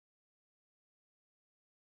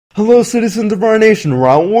Hello citizens of our nation,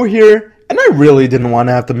 RAWR here, and I really didn't want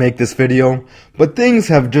to have to make this video, but things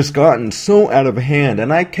have just gotten so out of hand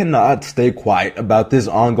and I cannot stay quiet about this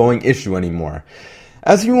ongoing issue anymore.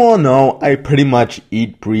 As you all know, I pretty much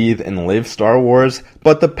eat, breathe, and live Star Wars,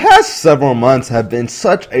 but the past several months have been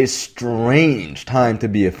such a strange time to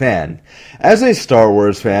be a fan. As a Star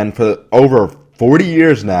Wars fan for over 40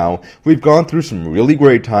 years now, we've gone through some really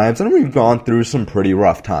great times and we've gone through some pretty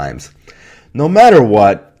rough times. No matter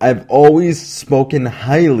what, I've always spoken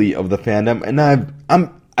highly of the fandom, and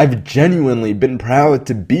I've genuinely been proud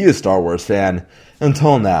to be a Star Wars fan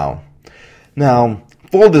until now. Now,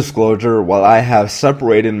 full disclosure, while I have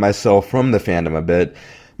separated myself from the fandom a bit,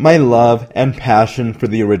 my love and passion for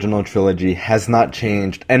the original trilogy has not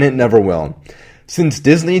changed, and it never will. Since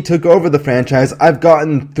Disney took over the franchise, I've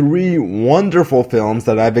gotten 3 wonderful films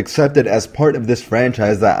that I've accepted as part of this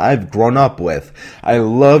franchise that I've grown up with. I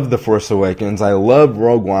love The Force Awakens, I love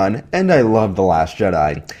Rogue One, and I love The Last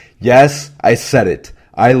Jedi. Yes, I said it.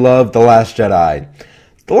 I love The Last Jedi.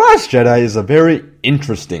 The Last Jedi is a very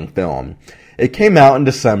interesting film. It came out in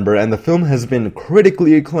December and the film has been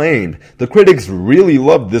critically acclaimed. The critics really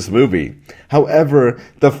loved this movie. However,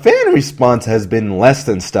 the fan response has been less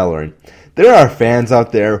than stellar. There are fans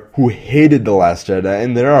out there who hated The Last Jedi,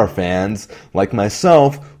 and there are fans, like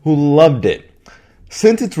myself, who loved it.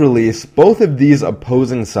 Since its release, both of these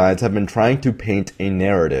opposing sides have been trying to paint a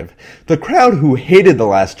narrative. The crowd who hated The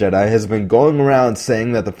Last Jedi has been going around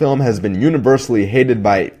saying that the film has been universally hated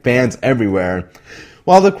by fans everywhere,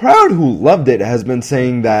 while the crowd who loved it has been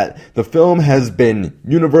saying that the film has been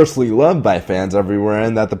universally loved by fans everywhere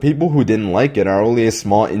and that the people who didn't like it are only a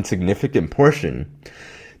small insignificant portion.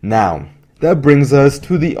 Now, that brings us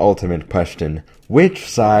to the ultimate question. Which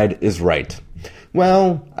side is right?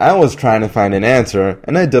 Well, I was trying to find an answer,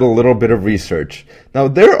 and I did a little bit of research. Now,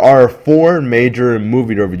 there are 4 major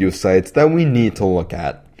movie review sites that we need to look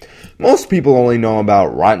at. Most people only know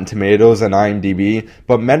about Rotten Tomatoes and IMDb,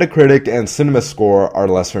 but Metacritic and CinemaScore are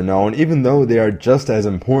lesser known, even though they are just as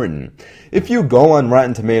important. If you go on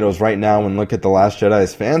Rotten Tomatoes right now and look at The Last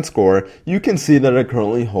Jedi's fan score, you can see that it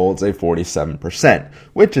currently holds a 47%,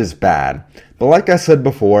 which is bad. But like I said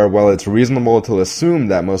before, while it's reasonable to assume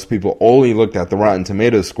that most people only looked at the Rotten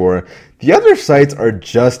Tomatoes score, the other sites are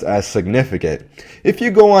just as significant. If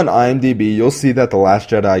you go on IMDb, you'll see that The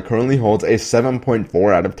Last Jedi currently holds a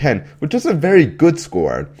 7.4 out of 10, which is a very good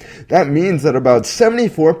score. That means that about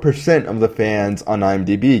 74% of the fans on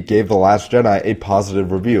IMDb gave The Last Jedi a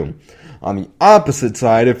positive review. On the opposite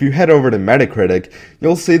side, if you head over to Metacritic,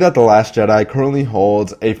 you'll see that The Last Jedi currently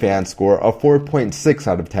holds a fan score of 4.6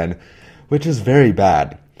 out of 10, which is very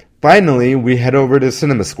bad. Finally, we head over to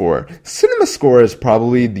CinemaScore. CinemaScore is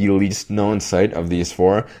probably the least known site of these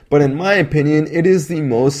 4, but in my opinion, it is the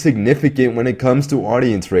most significant when it comes to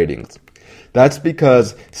audience ratings. That's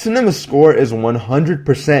because CinemaScore is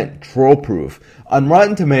 100% troll-proof. On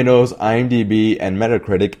Rotten Tomatoes, IMDb, and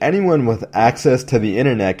Metacritic, anyone with access to the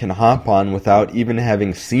internet can hop on without even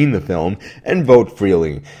having seen the film and vote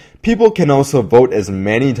freely. People can also vote as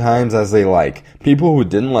many times as they like. People who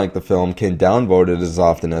didn't like the film can downvote it as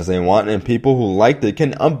often as they want, and people who liked it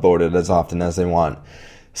can upvote it as often as they want.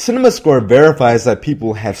 CinemaScore verifies that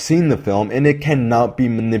people have seen the film and it cannot be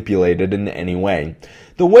manipulated in any way.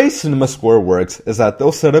 The way CinemaScore works is that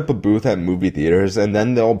they'll set up a booth at movie theaters and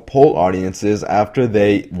then they'll poll audiences after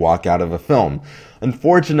they walk out of a film.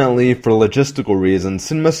 Unfortunately, for logistical reasons,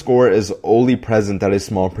 CinemaScore is only present at a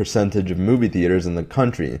small percentage of movie theaters in the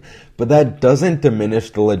country, but that doesn't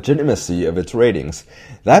diminish the legitimacy of its ratings.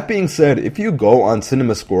 That being said, if you go on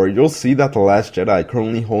CinemaScore, you'll see that The Last Jedi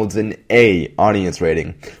currently holds an A audience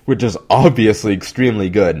rating, which is obviously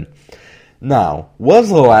extremely good. Now, was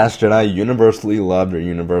The Last Jedi universally loved or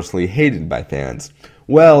universally hated by fans?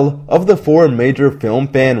 Well, of the 4 major film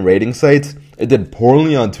fan rating sites, it did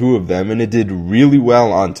poorly on 2 of them and it did really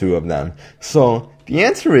well on 2 of them. So, the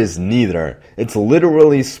answer is neither. It's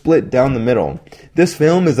literally split down the middle. This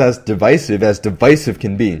film is as divisive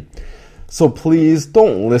can be. So please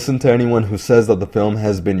don't listen to anyone who says that the film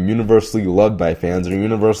has been universally loved by fans or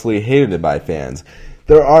universally hated by fans.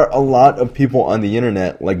 There are a lot of people on the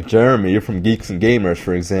internet, like Jeremy from Geeks and Gamers,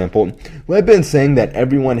 for example, who have been saying that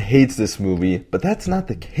everyone hates this movie, but that's not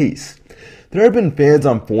the case. There have been fans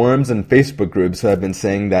on forums and Facebook groups who have been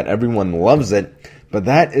saying that everyone loves it, but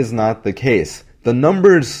that is not the case. The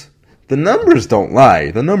numbers don't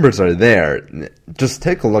lie. The numbers are there. Just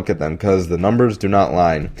take a look at them, because the numbers do not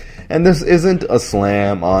lie. And this isn't a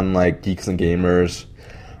slam on, Geeks and Gamers.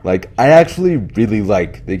 I actually really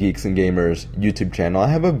like the Geeks and Gamers YouTube channel. I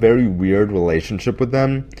have a very weird relationship with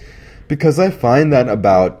them, because I find that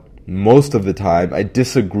about most of the time, I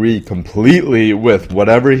disagree completely with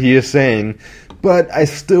whatever he is saying, but I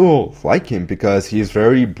still like him because he's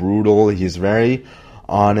very brutal, he's very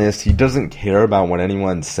honest, he doesn't care about what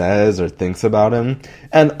anyone says or thinks about him,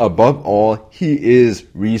 and above all, he is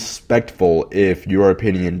respectful if your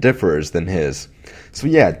opinion differs than his. So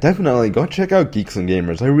yeah, definitely go check out Geeks and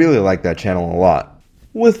Gamers. I really like that channel a lot.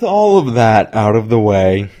 With all of that out of the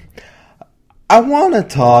way, I want to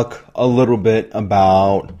talk a little bit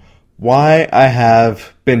about why I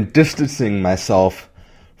have been distancing myself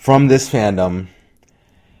from this fandom.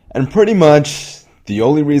 And pretty much the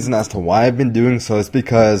only reason as to why I've been doing so is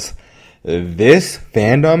because this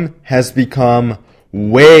fandom has become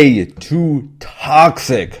way too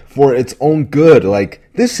toxic for its own good. Like,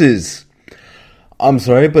 I'm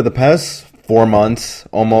sorry, but the past 4 months,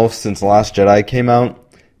 almost, since The Last Jedi came out,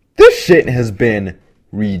 this shit has been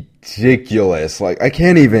ridiculous. Like, I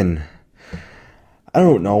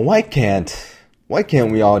don't know, why can't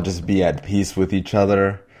we all just be at peace with each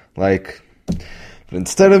other? Like,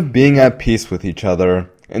 instead of being at peace with each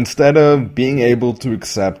other, instead of being able to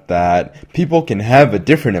accept that people can have a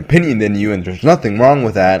different opinion than you and there's nothing wrong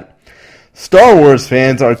with that, Star Wars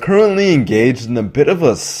fans are currently engaged in a bit of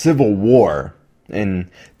a civil war.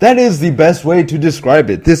 And that is the best way to describe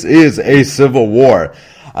it. This is a civil war.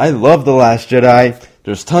 I love The Last Jedi.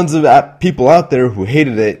 There's tons of people out there who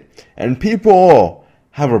hated it. And people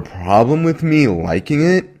have a problem with me liking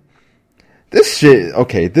it. This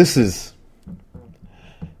has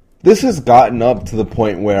gotten up to the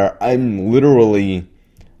point where I'm literally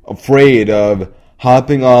afraid of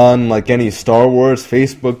hopping on like any Star Wars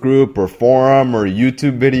Facebook group or forum or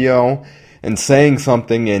YouTube video and saying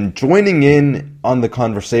something and joining in on the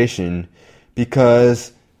conversation,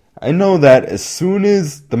 because I know that as soon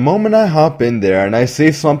as the moment I hop in there and I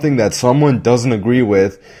say something that someone doesn't agree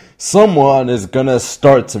with, someone is gonna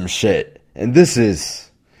start some shit. And this is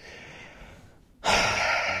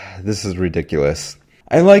ridiculous.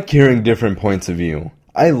 I like hearing different points of view.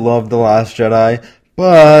 I love The Last Jedi,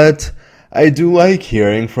 but I do like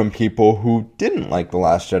hearing from people who didn't like The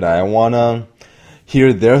Last Jedi. I wanna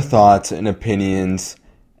hear their thoughts and opinions,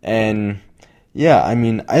 and yeah, I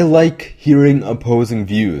mean, I like hearing opposing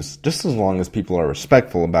views, just as long as people are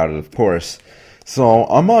respectful about it, of course. So,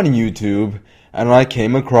 I'm on YouTube, and I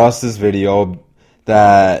came across this video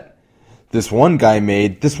that this one guy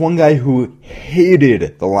made, this one guy who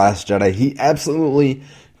hated The Last Jedi. He absolutely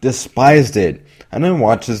despised it. And I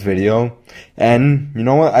watched this video, and you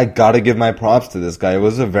know what? I gotta give my props to this guy. It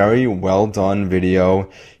was a very well done video.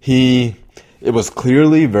 It was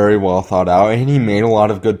clearly very well thought out, and he made a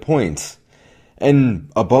lot of good points. And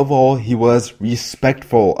above all, he was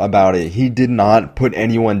respectful about it. He did not put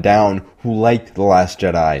anyone down who liked The Last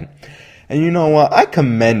Jedi. And you know what? I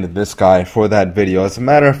commend this guy for that video. As a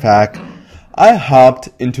matter of fact, I hopped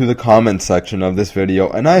into the comment section of this video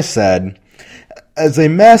and I said, as a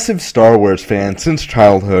massive Star Wars fan since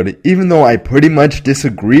childhood, even though I pretty much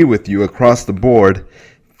disagree with you across the board,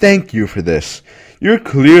 thank you for this. You're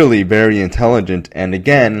clearly very intelligent, and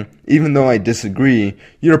again, even though I disagree,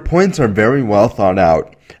 your points are very well thought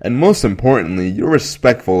out. And most importantly, you're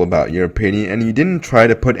respectful about your opinion, and you didn't try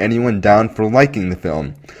to put anyone down for liking the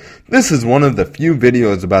film. This is one of the few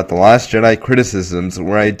videos about The Last Jedi criticisms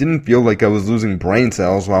where I didn't feel like I was losing brain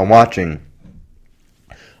cells while watching.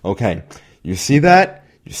 Okay, you see that?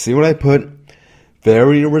 You see what I put?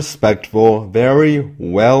 Very respectful, very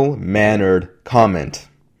well-mannered comment.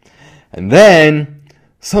 And then,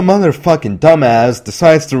 some other fucking dumbass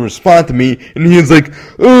decides to respond to me, and he's like,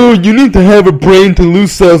 oh, you need to have a brain to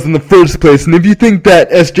lose cells in the first place, and if you think that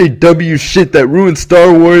SJW shit that ruined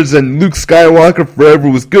Star Wars and Luke Skywalker forever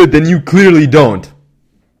was good, then you clearly don't.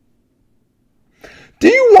 Do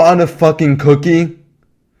you want a fucking cookie?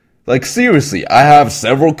 Like, seriously, I have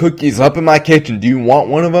several cookies up in my kitchen. Do you want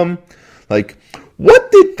one of them? Like,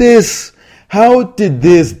 how did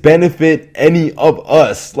this benefit any of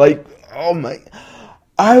us? Like, oh my,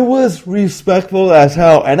 I was respectful as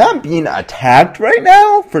hell, and I'm being attacked right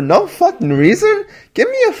now for no fucking reason? Give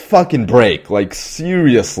me a fucking break, like,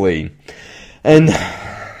 seriously. And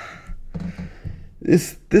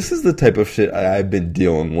this is the type of shit I've been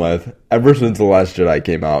dealing with ever since The Last Jedi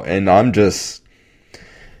came out, and I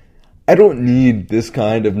don't need this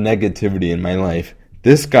kind of negativity in my life.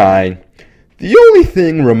 This guy, the only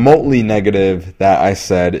thing remotely negative that I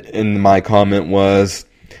said in my comment was,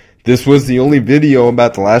 this was the only video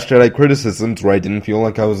about The Last Jedi criticisms where I didn't feel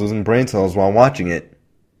like I was losing brain cells while watching it.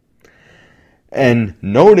 And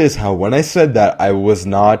notice how when I said that, I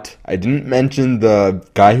didn't mention the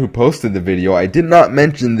guy who posted the video. I did not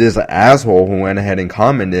mention this asshole who went ahead and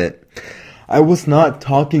commented. I was not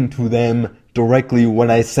talking to them directly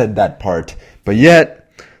when I said that part. But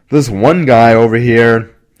yet, this one guy over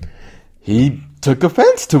here, he took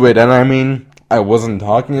offense to it. And I mean, I wasn't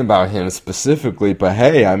talking about him specifically, but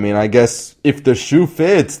hey, I mean, I guess if the shoe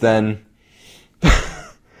fits, then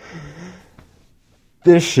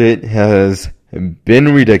this shit has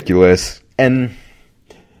been ridiculous. And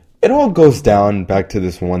it all goes down back to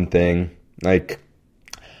this one thing. Like,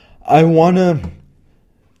 I want to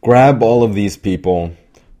grab all of these people,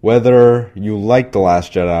 whether you like The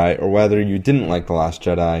Last Jedi or whether you didn't like The Last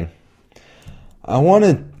Jedi. I want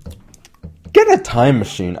to get a time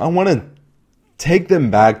machine. I want to take them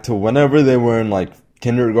back to whenever they were in like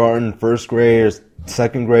kindergarten, first grade, or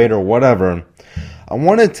second grade, or whatever. I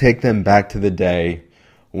want to take them back to the day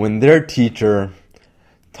when their teacher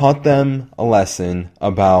taught them a lesson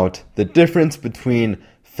about the difference between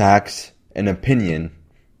facts and opinion.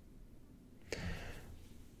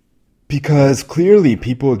 Because clearly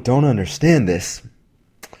people don't understand this.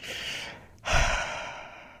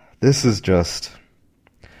 This is just...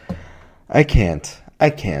 I can't.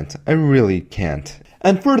 I really can't.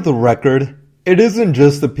 And for the record, it isn't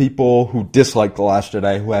just the people who dislike The Last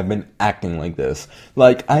Jedi who have been acting like this.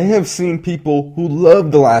 Like, I have seen people who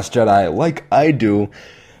love The Last Jedi, like I do,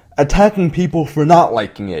 attacking people for not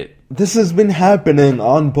liking it. This has been happening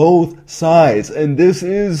on both sides, and this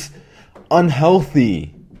is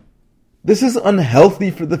unhealthy. This is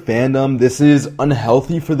unhealthy for the fandom. This is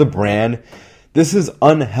unhealthy for the brand. This is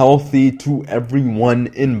unhealthy to everyone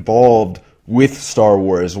involved with Star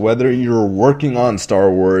Wars, whether you're working on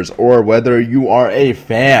Star Wars or whether you are a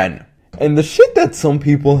fan. And the shit that some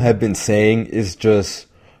people have been saying is just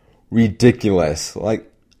ridiculous. Like,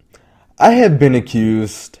 I have been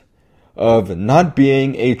accused of not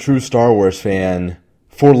being a true Star Wars fan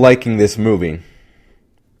for liking this movie.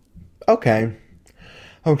 Okay.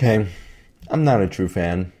 I'm not a true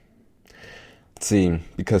fan. Let's see,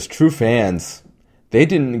 because true fans, they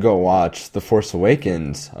didn't go watch The Force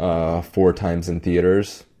Awakens 4 times in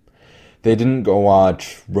theaters. They didn't go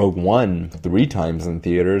watch Rogue One 3 times in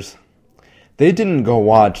theaters. They didn't go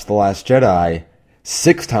watch The Last Jedi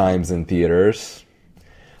 6 times in theaters.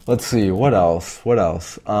 Let's see, what else?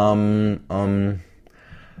 Let's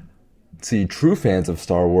see, true fans of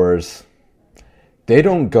Star Wars, they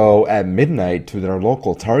don't go at midnight to their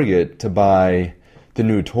local Target to buy the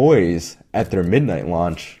new toys at their midnight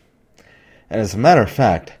launch. And as a matter of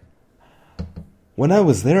fact, when I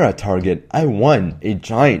was there at Target, I won a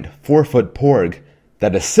giant 4-foot Porg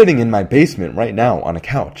that is sitting in my basement right now on a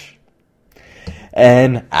couch.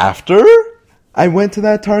 And after I went to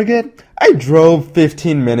that Target, I drove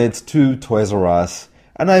 15 minutes to Toys R Us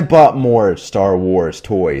and I bought more Star Wars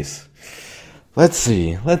toys. Let's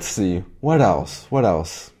see, what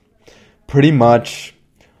else? Pretty much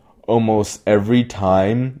almost every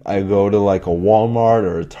time I go to like a Walmart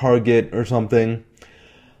or a Target or something,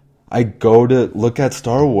 I go to look at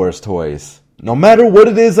Star Wars toys. No matter what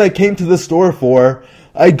it is I came to the store for,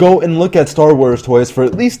 I go and look at Star Wars toys for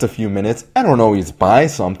at least a few minutes. I don't always buy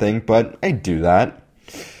something, but I do that.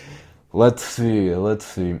 Let's see.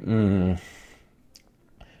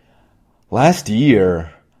 Last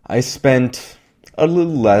year, I spent a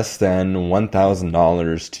little less than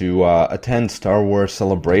 $1,000 to attend Star Wars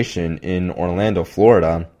Celebration in Orlando,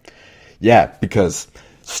 Florida. Yeah, because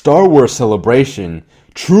Star Wars Celebration,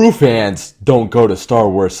 true fans don't go to Star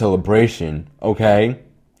Wars Celebration, okay?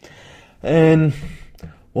 And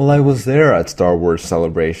while I was there at Star Wars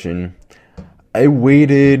Celebration, I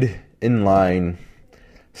waited in line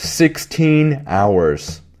 16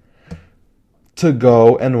 hours to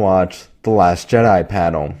go and watch The Last Jedi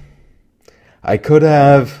panel. I could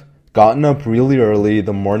have gotten up really early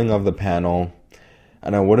the morning of the panel,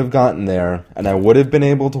 and I would have gotten there, and I would have been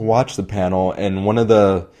able to watch the panel in one of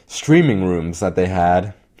the streaming rooms that they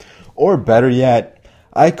had. Or better yet,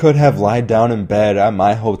 I could have lied down in bed at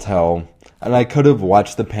my hotel, and I could have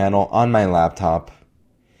watched the panel on my laptop.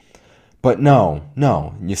 But no,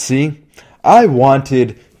 you see, I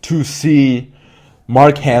wanted to see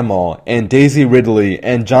Mark Hamill and Daisy Ridley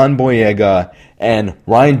and John Boyega and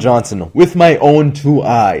Rian Johnson with my own 2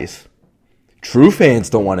 eyes. True fans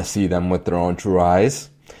don't want to see them with their own true eyes.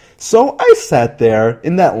 So I sat there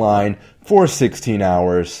in that line for 16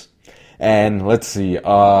 hours. And let's see,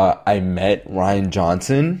 I met Rian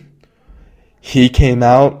Johnson. He came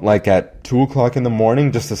out like at 2 o'clock in the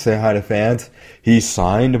morning just to say hi to fans. He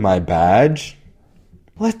signed my badge.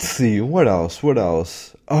 Let's see, what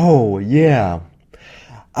else? Oh, yeah.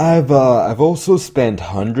 I've also spent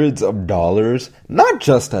hundreds of dollars, not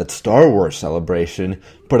just at Star Wars Celebration,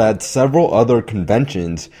 but at several other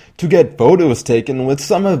conventions, to get photos taken with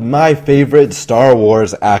some of my favorite Star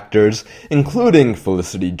Wars actors, including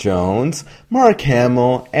Felicity Jones, Mark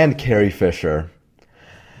Hamill, and Carrie Fisher.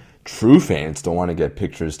 True fans don't want to get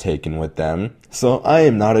pictures taken with them, so I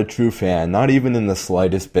am not a true fan, not even in the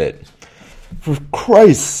slightest bit. For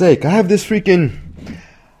Christ's sake, I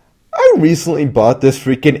recently bought this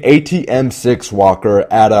freaking ATM6 walker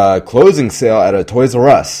at a closing sale at a Toys R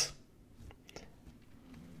Us.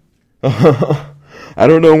 I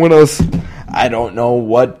don't know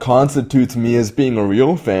what constitutes me as being a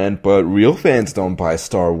real fan, but real fans don't buy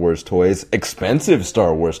Star Wars toys. Expensive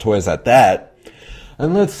Star Wars toys at that.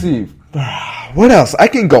 And let's see, what else? I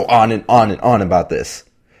can go on and on and on about this.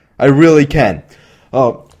 I really can.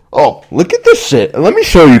 Oh, look at this shit. Let me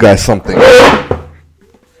show you guys something.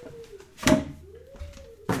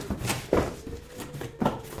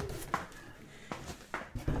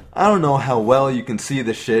 I don't know how well you can see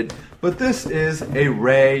this shit, but this is a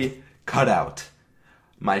Rey cutout.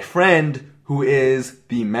 My friend, who is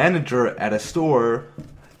the manager at a store,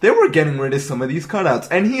 they were getting rid of some of these cutouts,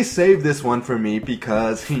 and he saved this one for me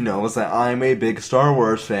because he knows that I'm a big Star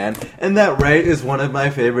Wars fan, and that Rey is one of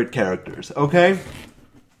my favorite characters, okay?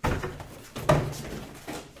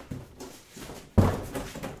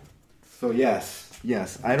 So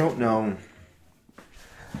yes, I don't know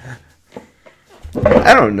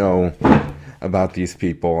about these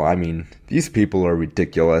people. I mean, these people are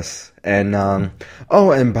ridiculous. And,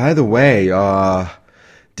 and by the way,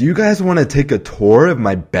 do you guys want to take a tour of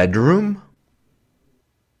my bedroom?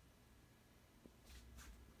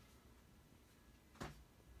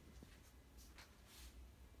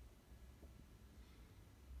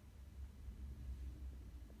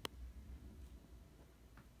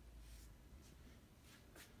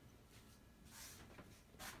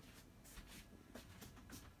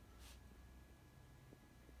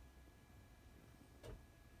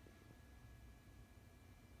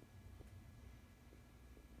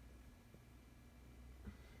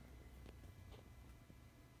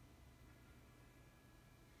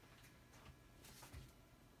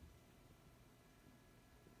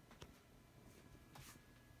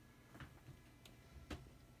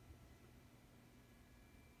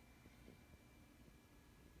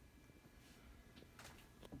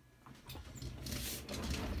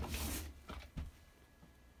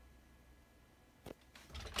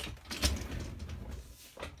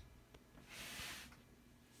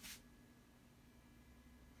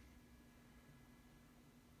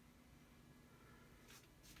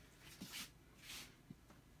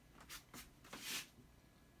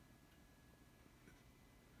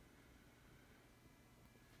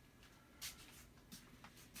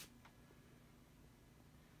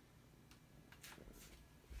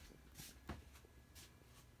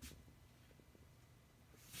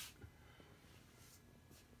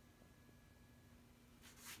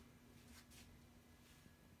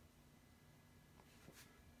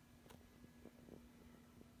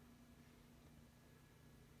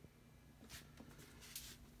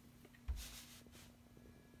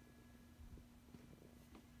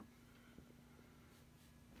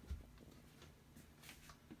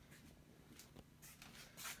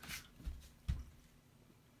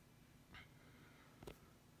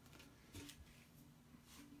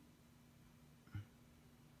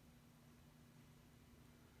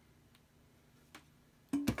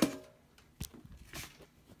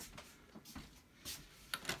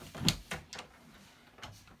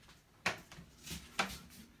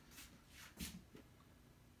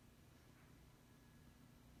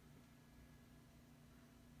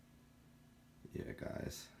 Yeah,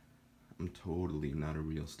 guys, I'm totally not a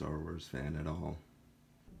real Star Wars fan at all.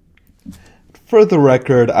 For the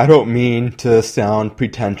record, I don't mean to sound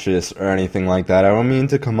pretentious or anything like that. I don't mean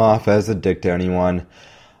to come off as a dick to anyone.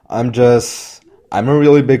 I'm a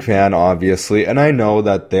really big fan, obviously, and I know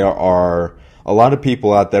that there are a lot of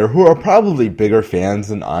people out there who are probably bigger fans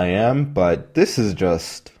than I am, but this is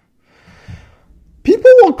just...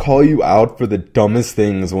 People will call you out for the dumbest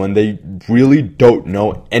things when they really don't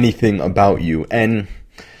know anything about you. And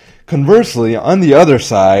conversely, on the other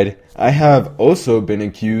side, I have also been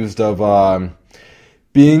accused of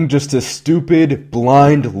being just a stupid,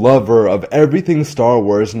 blind lover of everything Star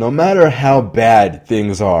Wars, no matter how bad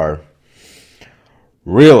things are.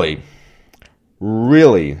 Really?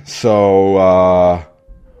 So,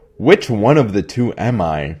 which one of the two am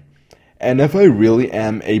I? And if I really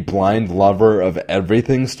am a blind lover of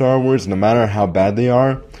everything Star Wars, no matter how bad they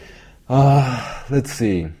are, let's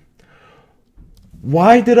see.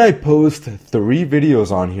 Why did I post 3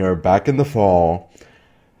 videos on here back in the fall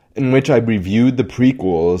in which I reviewed the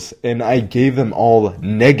prequels and I gave them all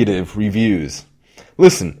negative reviews?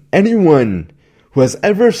 Listen, anyone who has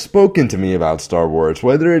ever spoken to me about Star Wars,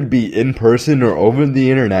 whether it be in person or over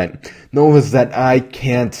the internet, knows that I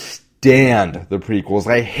can't stand the prequels.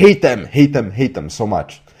 I hate them so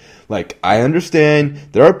much. Like, I understand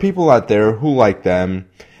there are people out there who like them,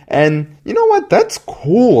 and you know what? That's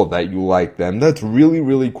cool that you like them. That's really,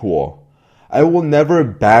 really cool. I will never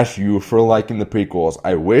bash you for liking the prequels.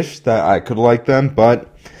 I wish that I could like them,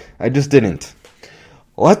 but I just didn't.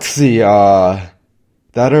 Let's see,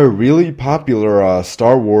 that are really popular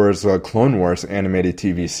Star Wars Clone Wars animated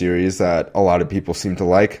TV series that a lot of people seem to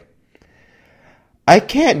like. I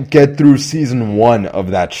can't get through season 1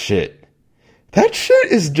 of that shit. That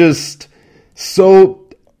shit is just so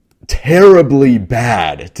terribly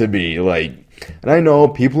bad to me, like, and I know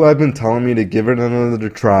people have been telling me to give it another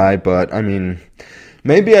try, but I mean,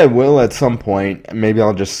 maybe I will at some point. Maybe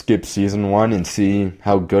I'll just skip season 1 and see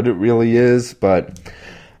how good it really is, but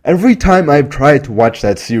every time I've tried to watch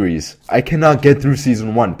that series, I cannot get through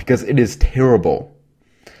season 1 because it is terrible.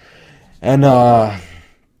 And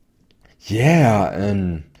yeah,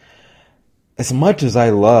 and as much as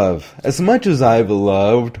I've loved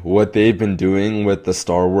what they've been doing with the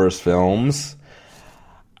Star Wars films,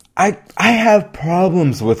 I have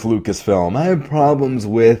problems with Lucasfilm. I have problems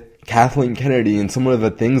with Kathleen Kennedy and some of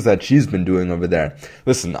the things that she's been doing over there.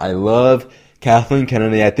 Listen, I love Kathleen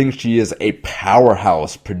Kennedy. I think she is a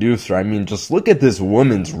powerhouse producer. I mean, just look at this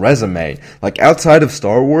woman's resume. Like, outside of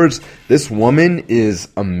Star Wars, this woman is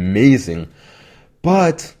amazing.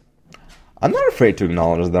 But I'm not afraid to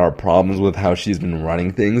acknowledge there are problems with how she's been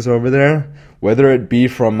running things over there, whether it be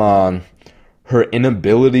from her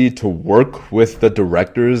inability to work with the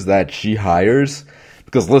directors that she hires.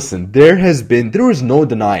 Because listen, there is no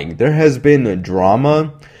denying, there has been a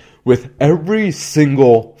drama with every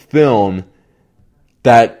single film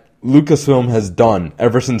that Lucasfilm has done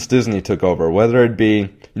ever since Disney took over, whether it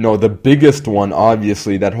be, the biggest one,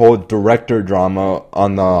 obviously, that whole director drama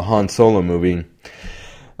on the Han Solo movie.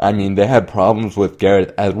 I mean, they had problems with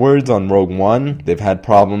Gareth Edwards on Rogue One. They've had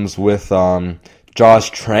problems with Josh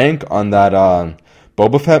Trank on that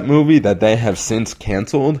Boba Fett movie that they have since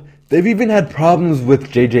canceled. They've even had problems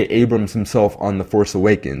with J.J. Abrams himself on The Force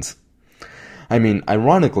Awakens. I mean,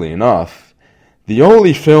 ironically enough, the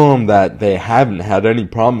only film that they haven't had any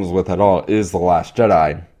problems with at all is The Last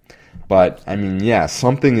Jedi. But, I mean, yeah,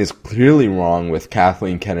 something is clearly wrong with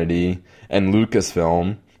Kathleen Kennedy and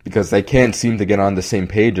Lucasfilm, because they can't seem to get on the same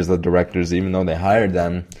page as the directors, even though they hired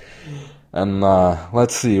them. And,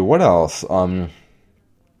 let's see, what else?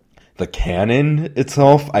 The canon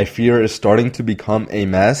itself, I fear, is starting to become a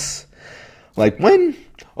mess.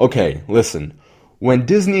 Okay, listen. When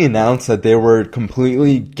Disney announced that they were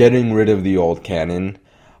completely getting rid of the old canon,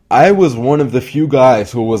 I was one of the few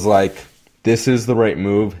guys who was like, this is the right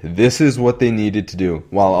move, this is what they needed to do,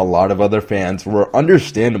 while a lot of other fans were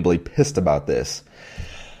understandably pissed about this.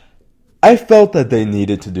 I felt that they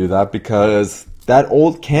needed to do that because that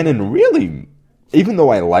old canon really, even though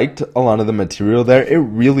I liked a lot of the material there, it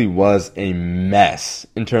really was a mess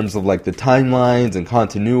in terms of like the timelines and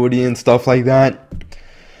continuity and stuff like that.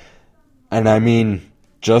 And I mean,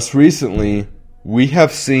 just recently, we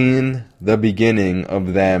have seen the beginning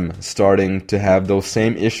of them starting to have those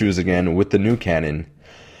same issues again with the new canon.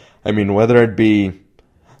 I mean, whether it be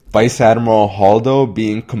Vice Admiral Holdo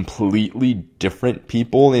being completely different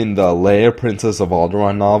people in the Leia Princess of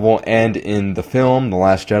Alderaan novel and in the film The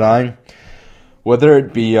Last Jedi, whether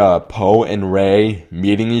it be Poe and Rey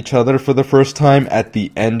meeting each other for the first time at the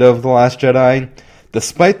end of The Last Jedi,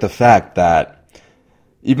 despite the fact that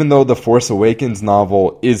even though the Force Awakens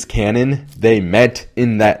novel is canon, they met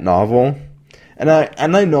in that novel. And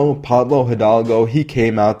I know Pablo Hidalgo, he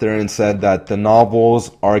came out there and said that the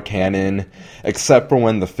novels are canon, except for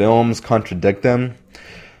when the films contradict them.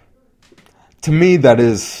 To me, that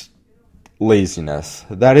is laziness.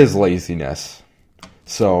 That is laziness.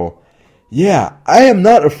 So, yeah, I am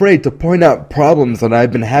not afraid to point out problems that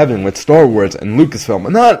I've been having with Star Wars and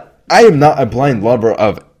Lucasfilm. I am not a blind lover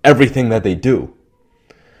of everything that they do.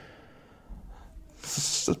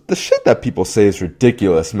 The shit that people say is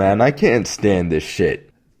ridiculous, man. I can't stand this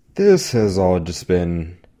shit. This has all just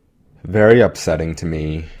been very upsetting to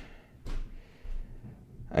me.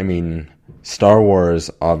 I mean, Star Wars,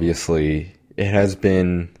 obviously,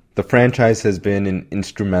 the franchise has been an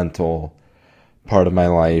instrumental part of my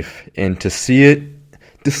life, and to see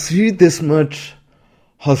this much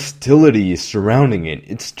hostility surrounding it,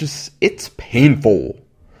 it's painful.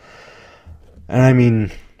 And I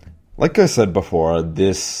mean, like I said before,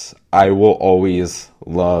 I will always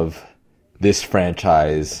love this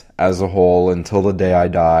franchise as a whole until the day I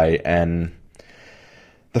die. And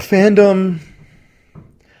the fandom,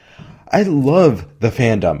 I love the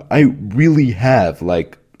fandom. I really have.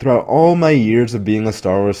 Like, throughout all my years of being a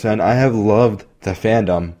Star Wars fan, I have loved the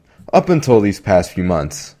fandom up until these past few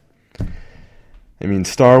months. I mean,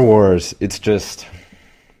 Star Wars, it's just...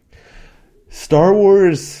 Star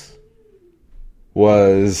Wars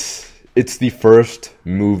it's the first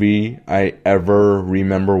movie I ever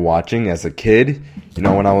remember watching as a kid. You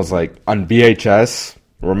know, when I was like on VHS,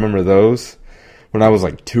 remember those? When I was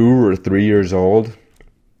like 2 or 3 years old.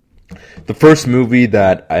 The first movie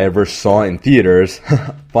that I ever saw in theaters,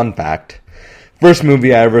 fun fact, first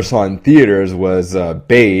movie I ever saw in theaters was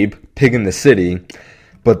Babe, Pig in the City.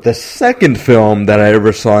 But the second film that I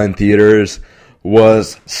ever saw in theaters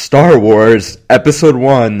was Star Wars Episode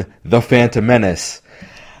 1, The Phantom Menace.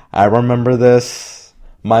 I remember this.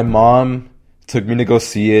 My mom took me to go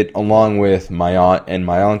see it along with my aunt and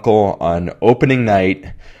my uncle on opening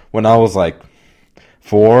night when I was like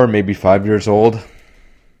 4, maybe 5 years old.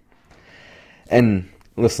 And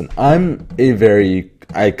listen,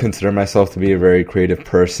 I consider myself to be a very creative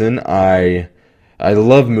person. I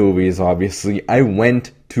love movies, obviously. I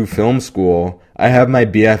went to film school. I have my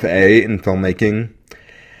BFA in filmmaking.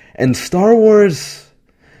 And Star Wars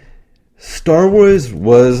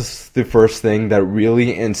was the first thing that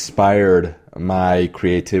really inspired my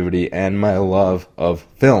creativity and my love of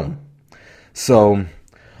film. So,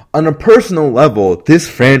 on a personal level, this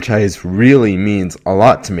franchise really means a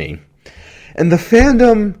lot to me. And the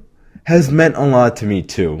fandom has meant a lot to me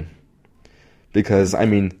too. Because, I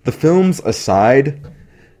mean, the films aside,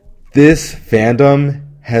 this fandom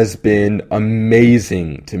has been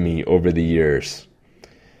amazing to me over the years.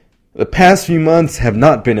 The past few months have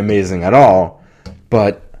not been amazing at all,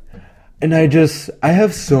 and I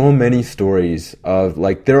have so many stories of,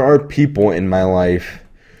 like, there are people in my life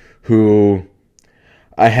who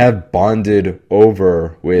I have bonded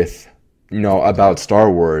over with, about Star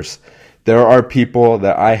Wars. There are people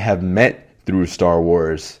that I have met through Star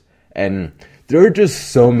Wars, and there are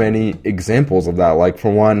just so many examples of that. Like, for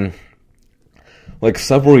one, like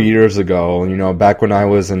several years ago, back when I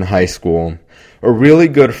was in high school, a really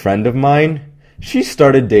good friend of mine, she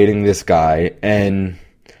started dating this guy, and,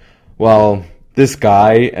 well, this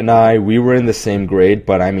guy and we were in the same grade,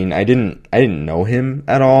 but I mean, I didn't know him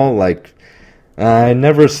at all. Like, I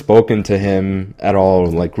never spoken to him at all,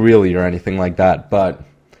 like, really, or anything like that. But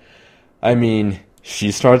I mean,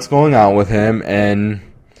 she starts going out with him, and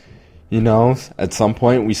at some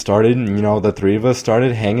point we started, the three of us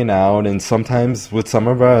started hanging out, and sometimes with some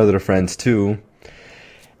of our other friends too.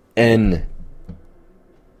 And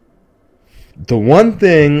the one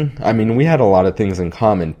thing, I mean, we had a lot of things in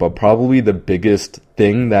common, but probably the biggest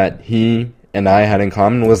thing that he and I had in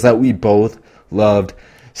common was that we both loved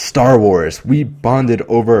Star Wars. We bonded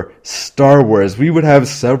over Star Wars. We would have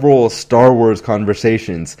several Star Wars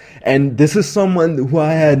conversations. And this is someone who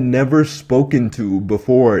I had never spoken to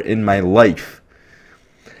before in my life.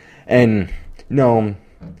 And, a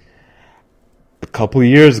couple of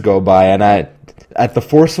years go by, and at The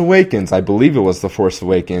Force Awakens, I believe it was The Force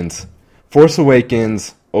Awakens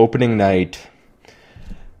opening night,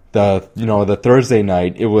 the Thursday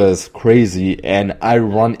night, it was crazy, and I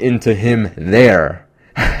run into him there.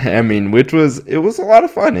 I mean, it was a lot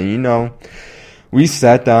of fun, and we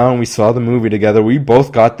sat down, we saw the movie together, we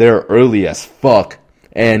both got there early as fuck,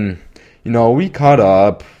 and, we caught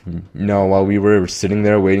up, while we were sitting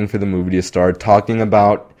there waiting for the movie to start, talking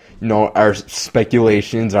about, our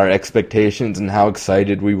speculations, our expectations, and how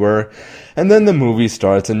excited we were, and then the movie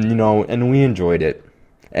starts, and, and we enjoyed it,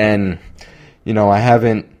 and, I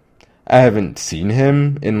haven't seen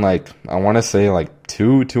him in, like, I want to say, like,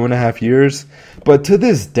 2.5 years, but to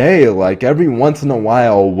this day, like, every once in a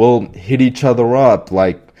while, we'll hit each other up,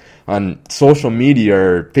 like, on social media,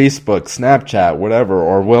 or Facebook, Snapchat, whatever,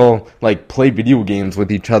 or we'll, like, play video games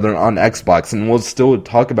with each other on Xbox, and we'll still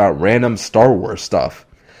talk about random Star Wars stuff.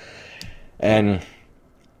 And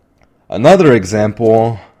another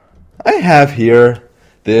example, I have here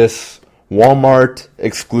this Walmart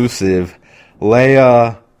exclusive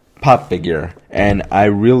Leia pop figure, and I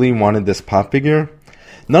really wanted this pop figure.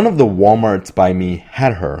 None of the Walmarts by me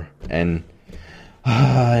had her, and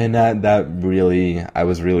that really, I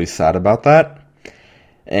was really sad about that.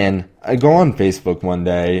 And I go on Facebook one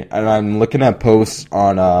day, and I'm looking at posts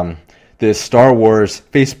on this Star Wars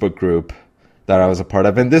Facebook group that I was a part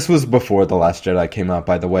of, and this was before The Last Jedi came out,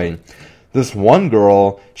 by the way. This one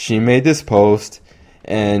girl, she made this post,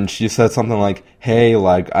 and she said something like, hey,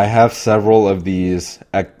 like, I have several of these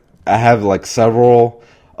I have like several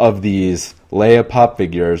of these Leia pop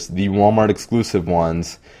figures, the Walmart exclusive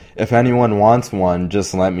ones. If anyone wants one,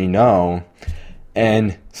 just let me know.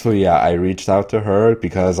 And so yeah, I reached out to her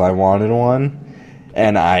because I wanted one.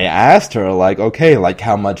 And I asked her, like, okay, like,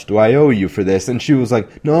 how much do I owe you for this? And she was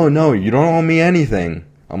like, no, you don't owe me anything.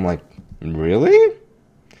 I'm like, really?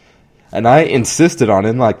 And I insisted on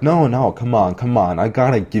it, like, no, come on, I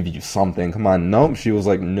gotta give you something, come on. Nope, she was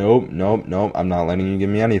like, nope, I'm not letting you give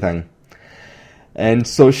me anything. And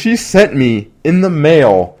so she sent me in the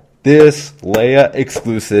mail this Walmart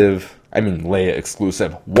exclusive,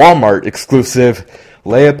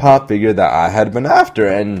 Leia pop figure that I had been after.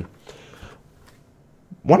 And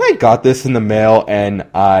when I got this in the mail and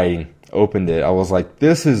I opened it, I was like,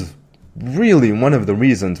 this is really one of the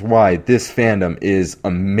reasons why this fandom is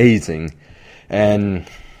amazing. And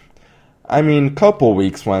I mean, a couple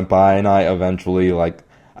weeks went by and I eventually,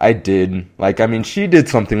 she did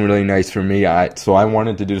something really nice for me, so I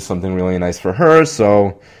wanted to do something really nice for her,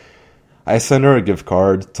 so I sent her a gift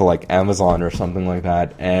card to like Amazon or something like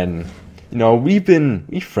that. And you know, we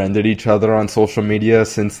friended each other on social media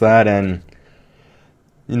since that, and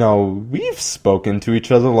you know, we've spoken to each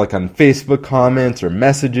other like on Facebook comments or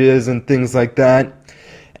messages and things like that.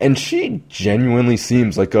 And she genuinely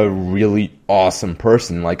seems like a really awesome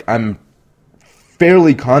person. Like, I'm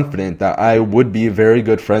fairly confident that I would be very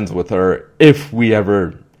good friends with her if we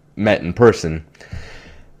ever met in person.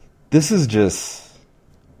 This is just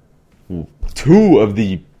two of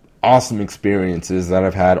the awesome experiences that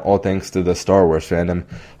I've had, all thanks to the Star Wars fandom.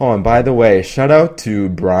 Oh, and by the way, shout out to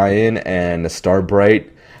Brian and Starbright.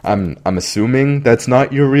 I'm assuming that's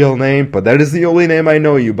not your real name, but that is the only name I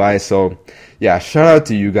know you by, so yeah, shout out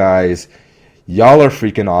to you guys. Y'all are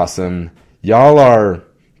freaking awesome. Y'all are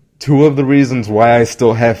two of the reasons why I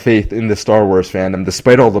still have faith in the Star Wars fandom,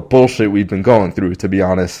 despite all the bullshit we've been going through, to be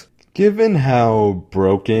honest. Given how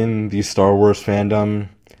broken the Star Wars fandom,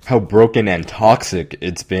 how broken and toxic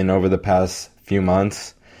it's been over the past few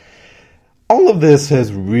months, all of this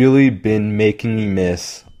has really been making me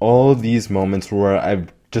miss all these moments where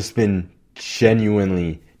I've just been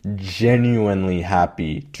genuinely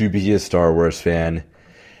happy to be a Star Wars fan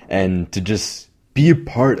and to just be a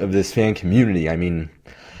part of this fan community. I mean,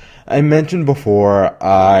 I mentioned before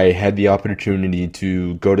I had the opportunity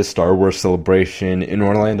to go to Star Wars Celebration in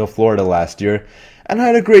Orlando, Florida last year, and I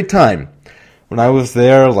had a great time. When I was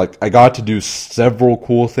there, like, I got to do several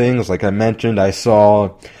cool things. Like I mentioned, I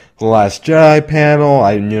saw The Last Jedi panel.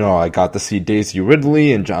 I got to see Daisy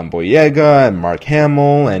Ridley and John Boyega and Mark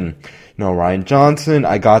Hamill and, Rian Johnson.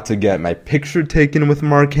 I got to get my picture taken with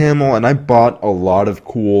Mark Hamill, and I bought a lot of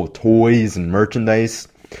cool toys and merchandise.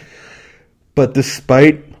 But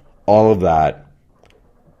despite all of that,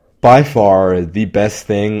 by far the best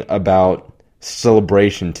thing about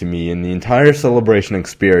Celebration to me and the entire Celebration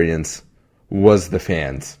experience was the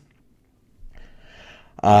fans.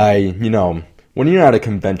 When you're at a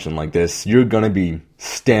convention like this, you're gonna be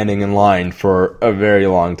standing in line for a very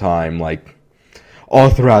long time, like, all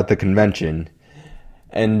throughout the convention.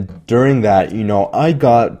 And during that, I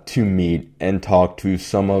got to meet and talk to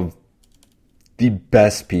some of the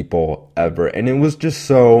best people ever. And it was just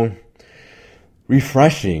so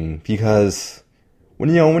refreshing because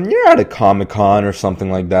when you're at a Comic-Con or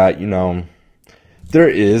something like that, there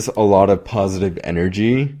is a lot of positive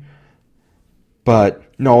energy. But,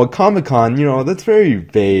 a Comic-Con, that's very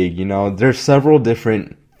vague, There's several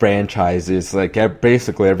different franchises. Like,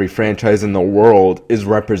 basically every franchise in the world is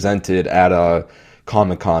represented at a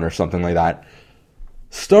Comic-Con or something like that.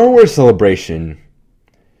 Star Wars Celebration,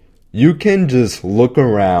 you can just look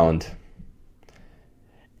around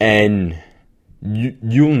and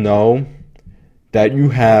you'll know that you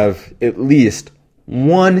have at least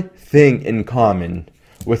one thing in common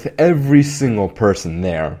with every single person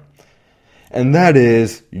there. And that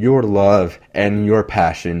is your love and your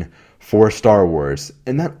passion for Star Wars.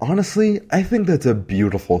 And that, honestly, I think that's a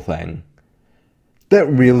beautiful thing. That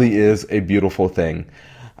really is a beautiful thing.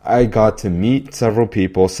 I got to meet several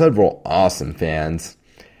people, several awesome fans.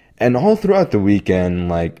 And all throughout the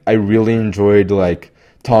weekend, I really enjoyed,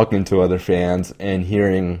 talking to other fans and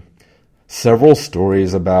hearing several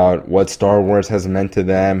stories about what Star Wars has meant to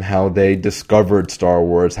them, how they discovered Star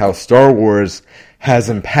Wars, how Star Wars has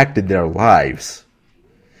impacted their lives.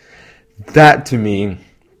 That, to me,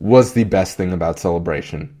 was the best thing about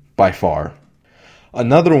Celebration, by far.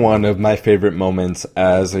 Another one of my favorite moments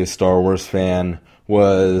as a Star Wars fan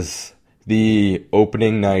was the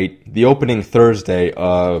opening Thursday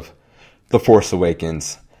of The Force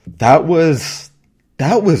Awakens. That was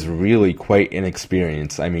really quite an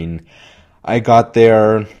experience. I mean, I got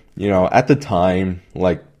there, at the time,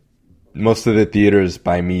 most of the theaters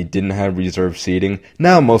by me didn't have reserved seating.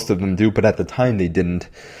 Now most of them do, but at the time they didn't.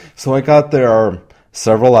 So I got there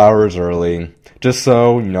several hours early, just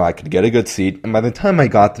so, I could get a good seat. And by the time I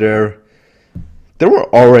got there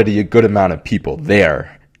were already a good amount of people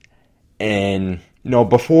there. And,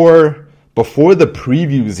 before the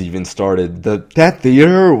previews even started, that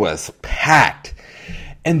theater was packed.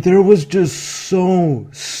 And there was just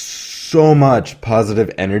so much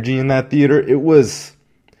positive energy in that theater. It was...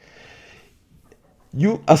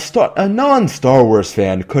 a non-Star Wars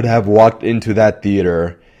fan could have walked into that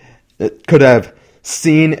theater, could have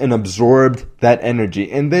seen and absorbed that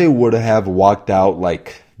energy, and they would have walked out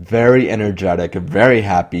like very energetic, very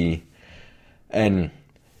happy, and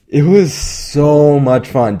it was so much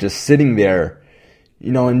fun just sitting there,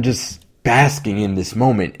 and just basking in this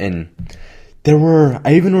moment. And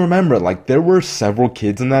I even remember, there were several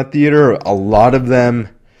kids in that theater. A lot of them,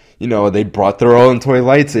 they brought their own toy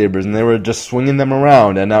lightsabers and they were just swinging them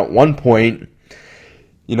around. And at one point,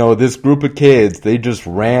 this group of kids, they just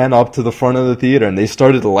ran up to the front of the theater and they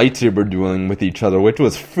started lightsaber dueling with each other, which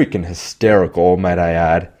was freaking hysterical, might I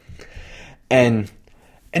add. And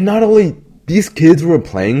not only these kids were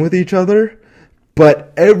playing with each other,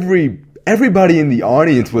 but everybody in the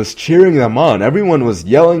audience was cheering them on. Everyone was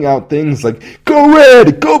yelling out things like, "Go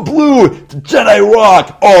red! Go blue! Jedi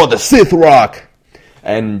rock! Oh, the Sith rock!"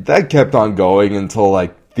 And that kept on going until,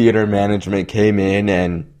 theater management came in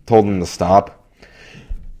and told them to stop.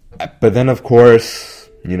 But then, of course,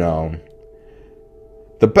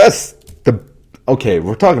 okay,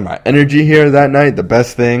 we're talking about energy here that night. The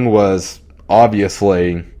best thing was,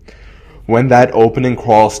 obviously, when that opening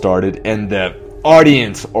crawl started and the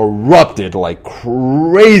audience erupted like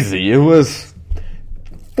crazy. It was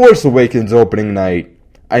Force Awakens opening night.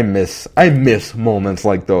 I miss moments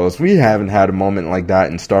like those. We haven't had a moment like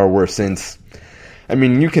that in Star Wars since...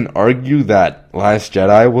 you can argue that Last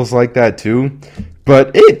Jedi was like that too,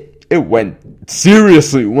 but it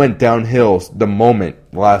seriously went downhill the moment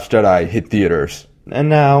Last Jedi hit theaters. And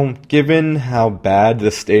now, given how bad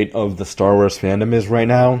the state of the Star Wars fandom is right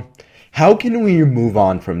now, how can we move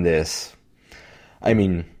on from this? I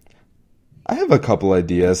have a couple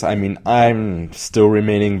ideas. I'm still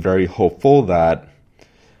remaining very hopeful that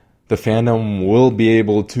the fandom will be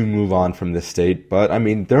able to move on from this state, but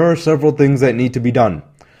there are several things that need to be done.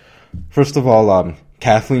 First of all,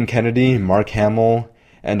 Kathleen Kennedy, Mark Hamill,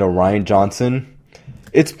 and Rian Johnson.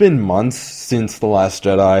 It's been months since The Last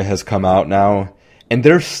Jedi has come out now, and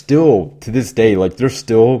they're still, to this day, they're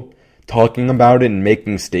still talking about it and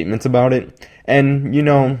making statements about it. And,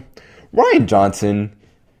 Rian Johnson,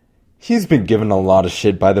 he's been given a lot of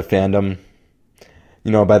shit by the fandom,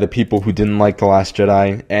 by the people who didn't like The Last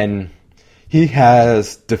Jedi, and he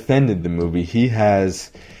has defended the movie. He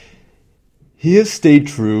has stayed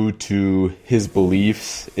true to his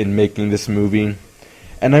beliefs in making this movie,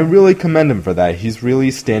 and I really commend him for that. He's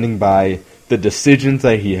really standing by the decisions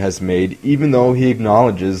that he has made, even though he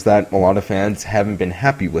acknowledges that a lot of fans haven't been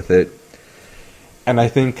happy with it. And I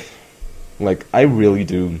think, I really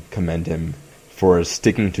do commend him for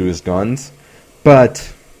sticking to his guns,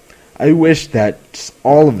 but I wish that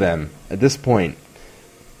all of them, at this point,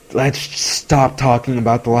 let's stop talking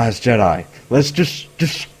about The Last Jedi. Let's just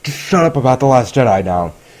shut up about The Last Jedi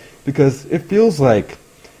now. Because it feels like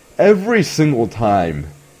every single time,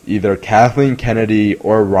 either Kathleen Kennedy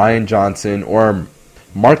or Rian Johnson or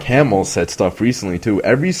Mark Hamill said stuff recently too,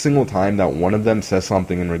 every single time that one of them says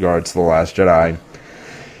something in regards to The Last Jedi,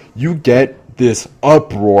 you get this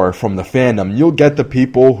uproar from the fandom. You'll get the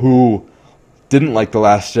people who didn't like The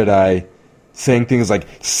Last Jedi saying things like,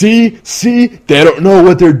 see, they don't know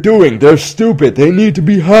what they're doing, they're stupid, they need to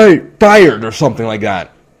be fired, or something like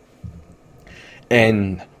that.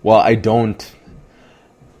 And, well, I don't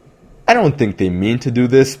think they mean to do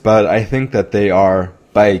this, but I think that they are,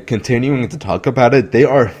 by continuing to talk about it, they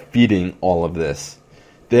are feeding all of this.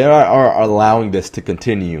 They are allowing this to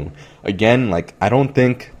continue. Again, I don't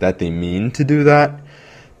think that they mean to do that,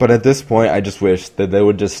 but at this point, I just wish that they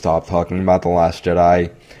would just stop talking about The Last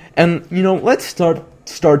Jedi. And, let's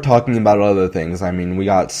start talking about other things. We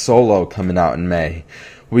got Solo coming out in May.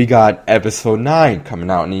 We got Episode 9 coming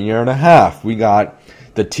out in a year and a half. We got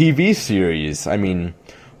the TV series.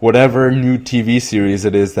 Whatever new TV series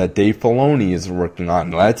it is that Dave Filoni is working on.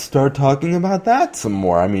 Let's start talking about that some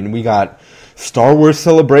more. We got Star Wars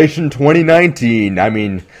Celebration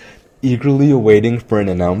 2019. Eagerly awaiting for an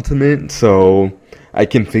announcement, so I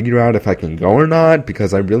can figure out if I can go or not,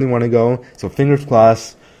 because I really want to go. So fingers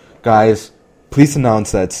crossed. Guys, please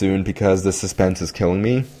announce that soon, because the suspense is killing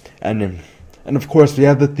me. And of course, we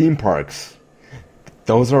have the theme parks.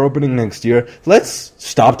 those are opening next year. Let's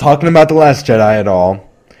stop talking about The Last Jedi at all,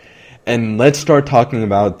 and let's start talking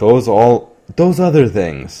about those other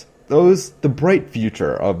things. The bright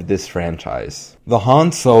future of this franchise. The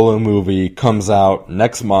Han Solo movie comes out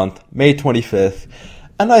next month, May 25th,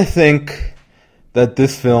 and I think that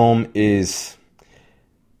this film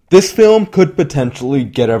could potentially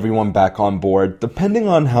get everyone back on board, depending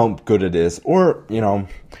on how good it is, or,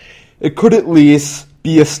 it could at least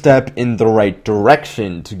be a step in the right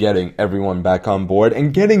direction to getting everyone back on board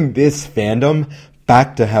and getting this fandom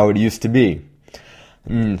back to how it used to be.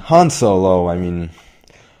 Han Solo,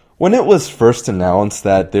 when it was first announced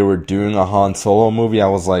that they were doing a Han Solo movie, I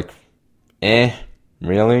was like,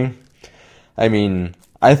 really?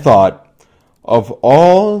 I thought, of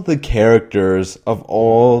all the characters, of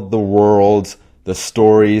all the worlds, the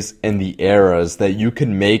stories, and the eras that you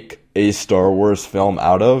can make a Star Wars film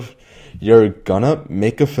out of, you're gonna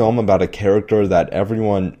make a film about a character that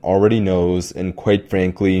everyone already knows, and quite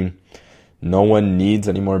frankly, no one needs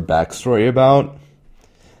any more backstory about?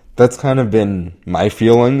 That's kind of been my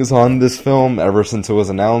feelings on this film ever since it was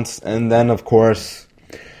announced. And then, of course,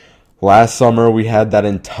 last summer we had that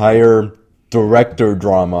entire director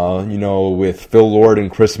drama, with Phil Lord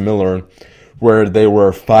and Chris Miller, where they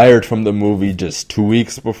were fired from the movie just 2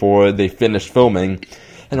 weeks before they finished filming.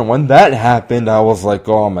 And when that happened, I was like,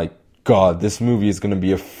 oh my god, this movie is going to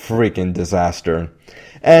be a freaking disaster.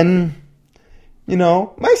 And,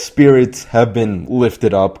 my spirits have been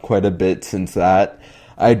lifted up quite a bit since that.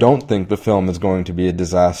 I don't think the film is going to be a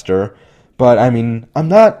disaster, but I'm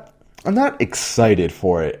not excited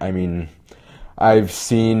for it. I've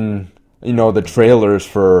seen, the trailers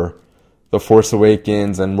for The Force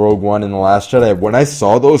Awakens and Rogue One and The Last Jedi. When I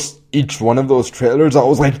saw each one of those trailers, I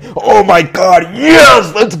was like, oh my god,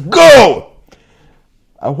 yes, let's go!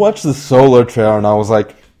 I watched the Solo trailer and I was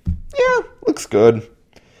like, yeah, looks good.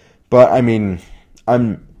 But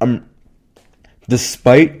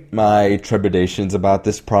despite my trepidations about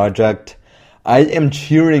this project, I am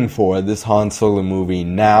cheering for this Han Solo movie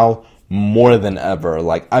now more than ever.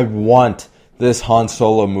 I want this Han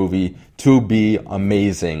Solo movie to be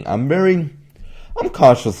amazing. I'm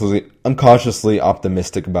cautiously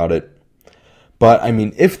optimistic about it. But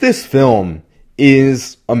if this film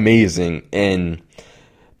is amazing and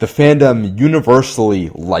the fandom universally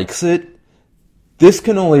likes it, this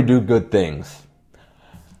can only do good things.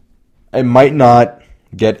 It might not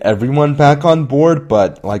get everyone back on board,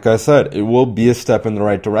 but like I said, it will be a step in the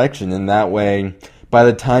right direction. And that way, by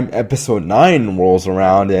the time episode 9 rolls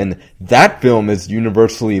around and that film is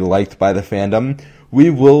universally liked by the fandom, we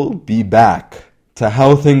will be back to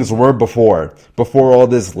how things were before all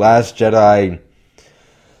this Last Jedi,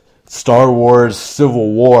 Star Wars,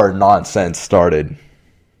 Civil War nonsense started.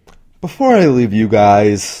 Before I leave you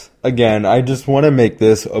guys, again, I just want to make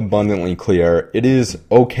this abundantly clear. It is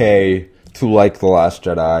okay to like The Last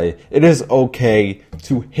Jedi. It is okay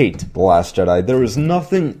to hate The Last Jedi. There is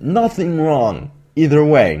nothing wrong either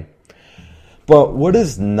way. But what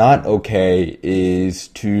is not okay is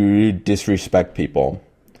to disrespect people.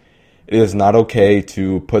 It is not okay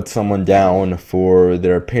to put someone down for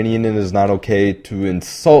their opinion. It is not okay to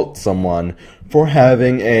insult someone for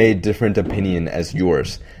having a different opinion as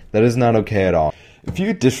yours. That is not okay at all. If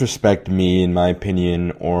you disrespect me, in my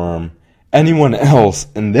opinion, or anyone else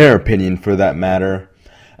in their opinion for that matter,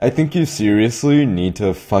 I think you seriously need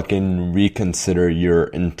to fucking reconsider your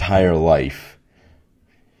entire life.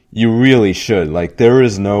 You really should. There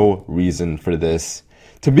is no reason for this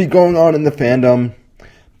to be going on in the fandom,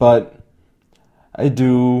 but I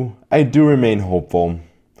do remain hopeful.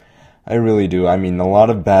 I really do. A lot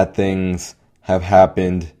of bad things have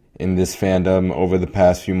happened in this fandom over the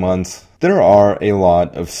past few months. There are a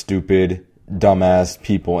lot of stupid, dumbass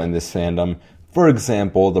people in this fandom. For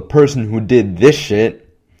example, the person who did this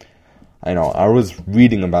shit, I was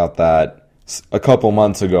reading about that a couple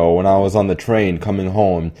months ago when I was on the train coming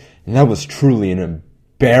home, and that was truly an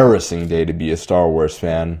embarrassing day to be a Star Wars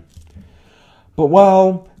fan. But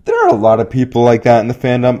while there are a lot of people like that in the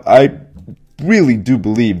fandom, I really do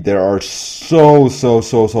believe there are so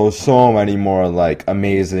many more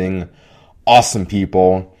amazing, awesome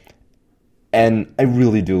people. And I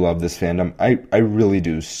really do love this fandom. I really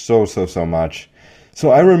do so much. So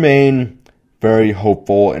I remain very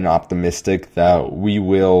hopeful and optimistic that we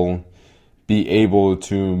will be able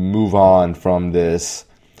to move on from this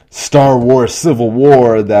Star Wars Civil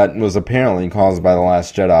War that was apparently caused by The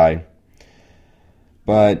Last Jedi.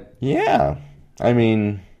 But yeah,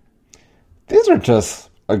 these are just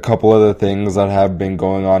a couple other things that have been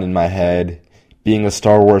going on in my head, being a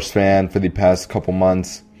Star Wars fan for the past couple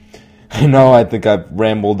months. I think I've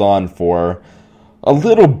rambled on for a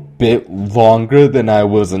little bit longer than I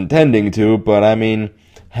was intending to, but I mean,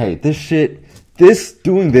 hey,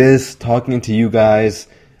 doing this, talking to you guys,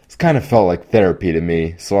 it's kind of felt like therapy to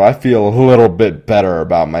me, so I feel a little bit better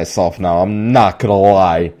about myself now, I'm not gonna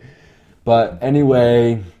lie. But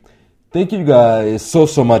anyway, thank you guys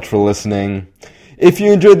so much for listening. If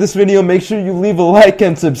you enjoyed this video, make sure you leave a like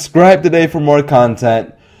and subscribe today for more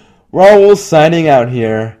content. RAWR signing out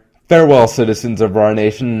here. Farewell, citizens of our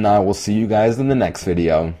nation, and I will see you guys in the next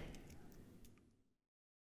video.